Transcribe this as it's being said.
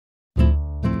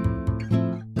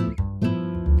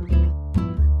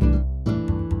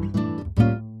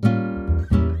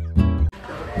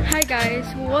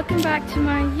welcome back to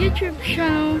my YouTube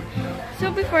channel.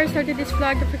 So before I started this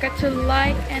vlog, don't forget to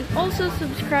like and also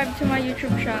subscribe to my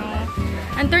YouTube channel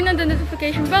and turn on the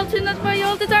notification bell to notify you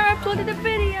all the time I uploaded a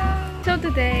video. So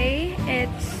today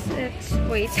it's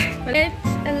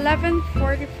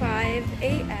 11:45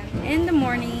 a.m. in the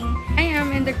morning. I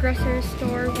am in the grocery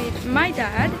store with my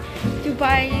dad to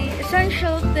buy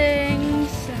essential things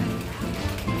and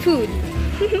food.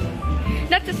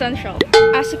 That's essential.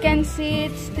 As you can see,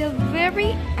 it's still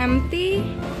very empty.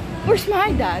 Where's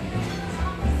my dad?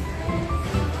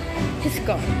 He's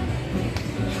gone.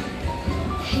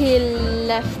 He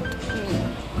left me.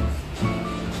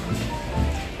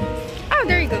 Oh,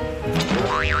 there you go.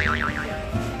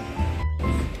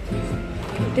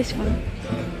 This one.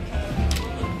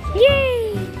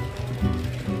 Yay!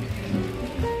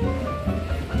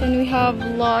 Then we have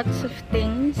lots of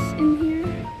things in here.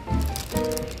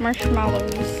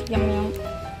 Marshmallows, yum yum.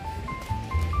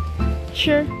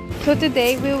 Sure. So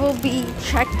today we will be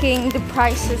checking the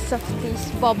prices of these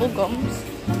bubble gums.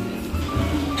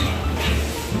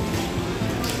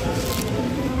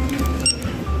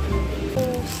 So,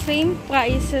 same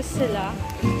prices sila.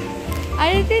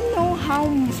 I didn't know how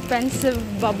expensive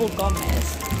bubble gum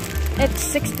is. It's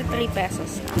 63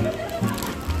 pesos na.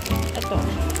 Ito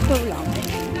lang.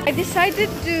 I decided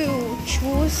to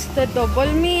choose the double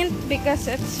mint because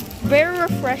it's very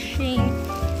refreshing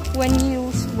when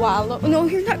you swallow. No,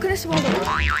 you're not gonna swallow.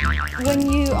 When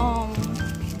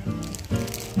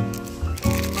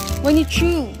you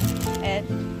chew it,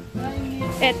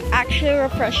 it actually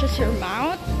refreshes your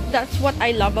mouth. That's what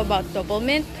I love about double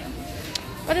mint,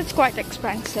 but it's quite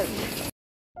expensive.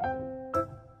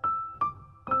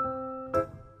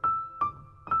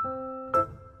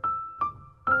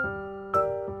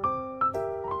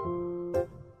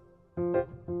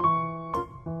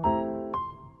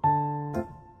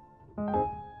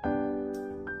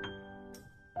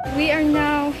 We are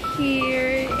now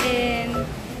here in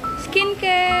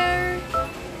skincare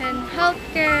and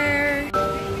healthcare.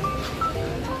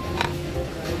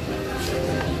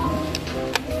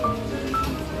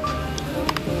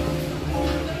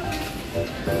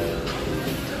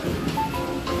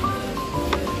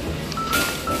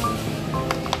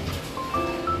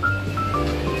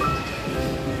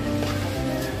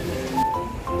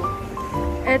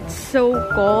 It's so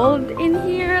cold in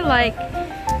here, like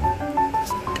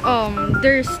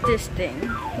there's this thing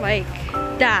like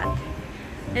that.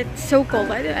 It's so cold.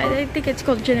 I think it's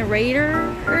called generator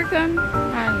air gun.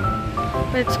 I don't know.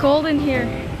 But it's cold in here.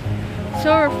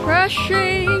 So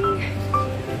refreshing.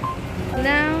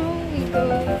 Now we go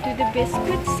to the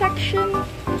biscuit section.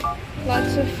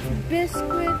 Lots of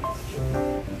biscuits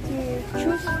to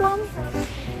choose from.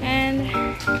 And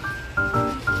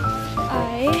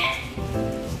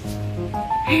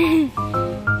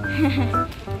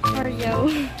Oreo.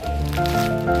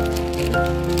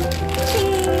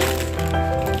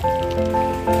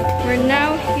 We're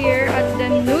now here at the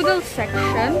noodle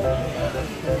section,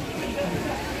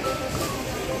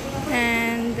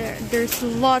 and there's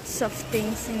lots of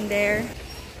things in there.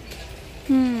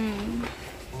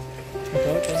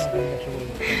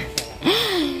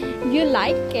 You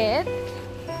like it?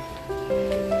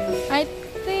 I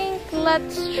think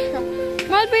let's try.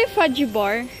 Mahal ba yung fudgy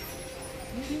bar?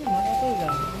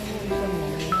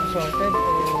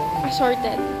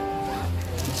 Assorted.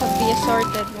 Let's have the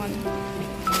assorted one.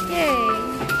 Yay!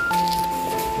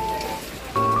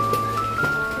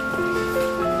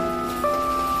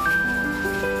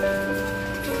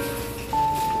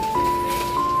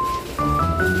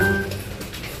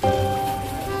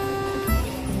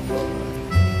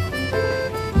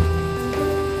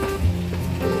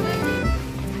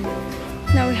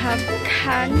 Now we have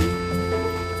canned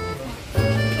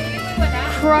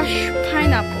crushed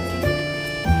pineapple.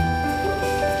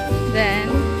 Then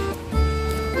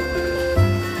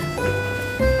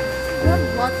we have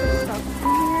lots of stuff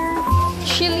here.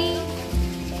 Chili,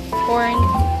 corn,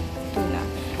 tuna.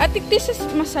 I think this is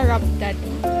masarap, Daddy.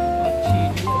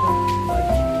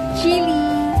 Chili.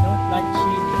 I don't like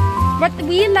chili. But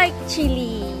we like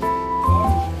chili.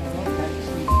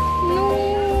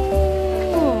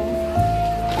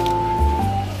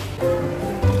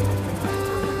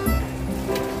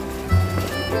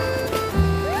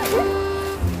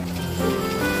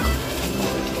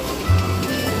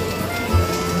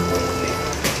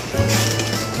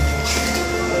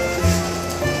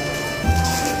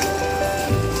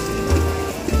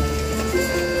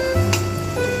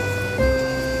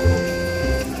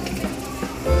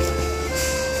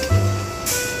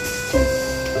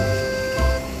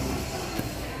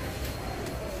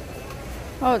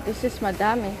 Oh, this is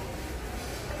madami.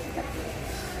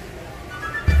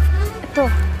 Ito.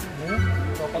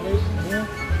 Chocolate.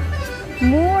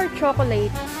 More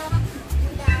chocolate.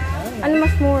 Ano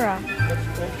mas mura? That's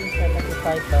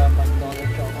 13.75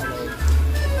 McDonald's chocolate.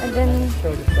 And then,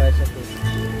 Show the price of it.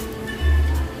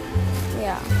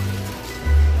 yeah.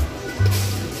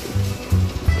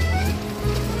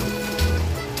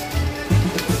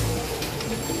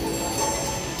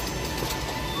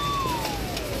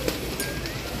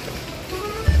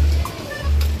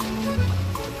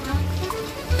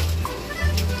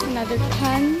 Another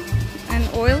can and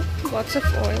oil, lots of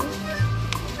oil.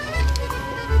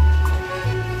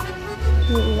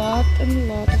 Lot and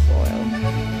lot of oil.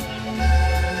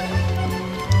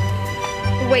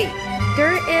 Wait,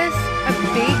 there is a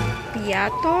big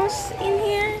piatos in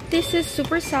here. This is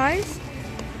super size.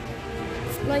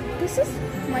 Like, this is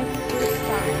my first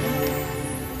time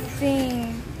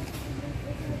seeing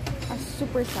a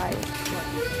super size.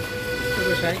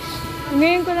 Super size?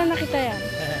 Ngayon ko lang nakita yan.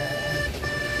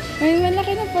 Ngayon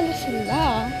malaki na pala sila.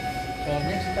 So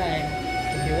next time,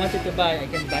 if you wanted to buy, I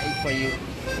can buy it for you.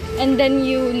 And then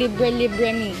you libre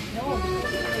me. No,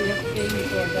 you have to pay me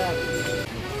for that.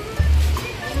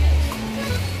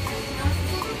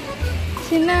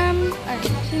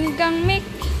 Sinigang mix.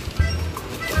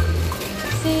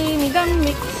 Sinigang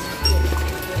mix.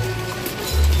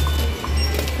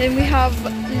 Then we have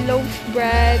loaf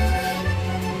bread.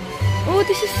 Oh,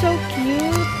 this is so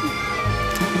cute.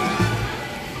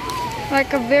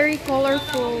 Like a very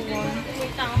colorful one.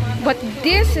 But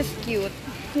this is cute.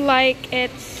 Like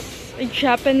it's a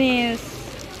Japanese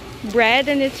bread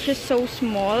and it's just so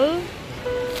small.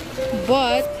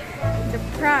 But the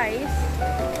price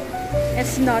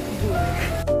is not good.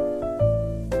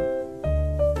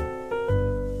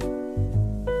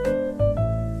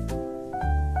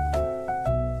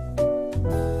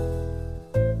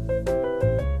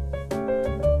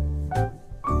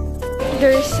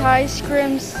 There's ice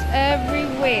creams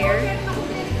everywhere.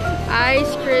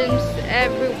 Ice creams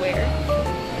everywhere.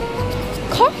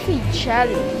 Coffee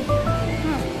jelly.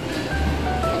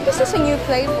 This is a new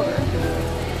flavor.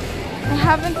 I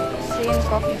haven't seen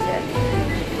coffee jelly.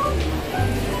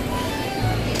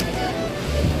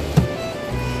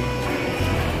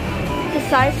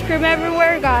 There's ice cream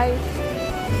everywhere, guys.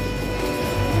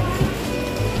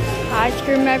 Ice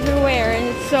cream everywhere, and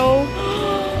it's so...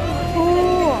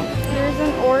 Oh, there's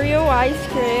an Oreo ice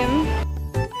cream.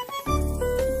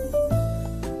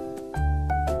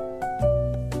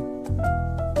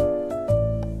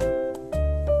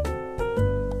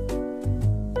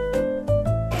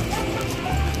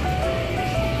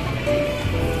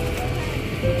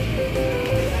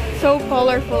 So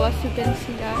colorful, as you can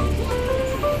see, guys.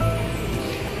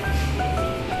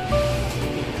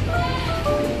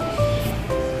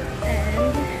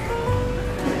 And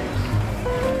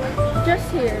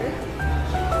just here.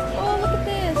 Oh, look at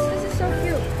this. This is so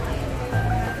cute.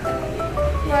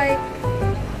 Like,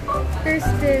 there's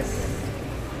this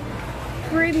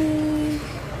creamy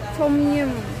tom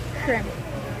yum shrimp.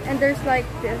 And there's like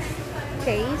this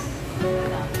case.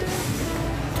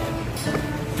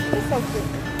 It's so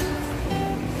cute.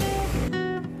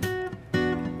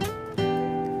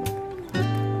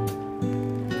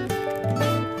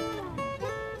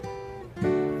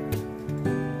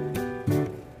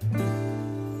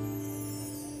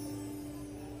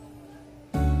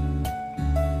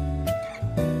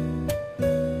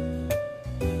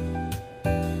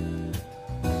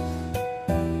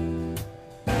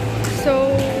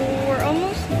 So we're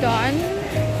almost done.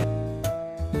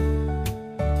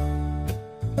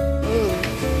 Ooh,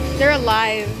 they're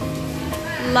alive.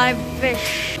 Live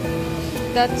fish.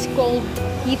 That's called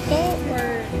hito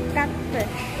or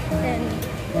catfish in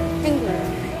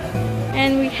English.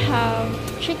 And we have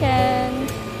chicken.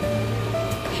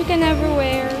 Chicken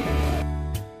everywhere.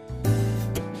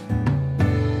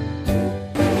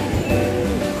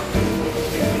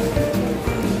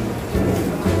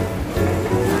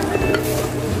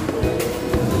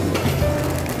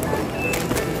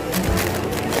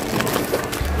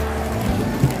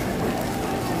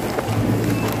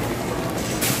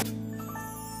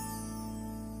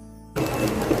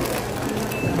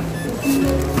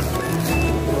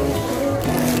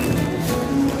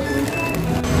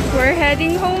 We're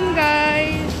heading home, guys.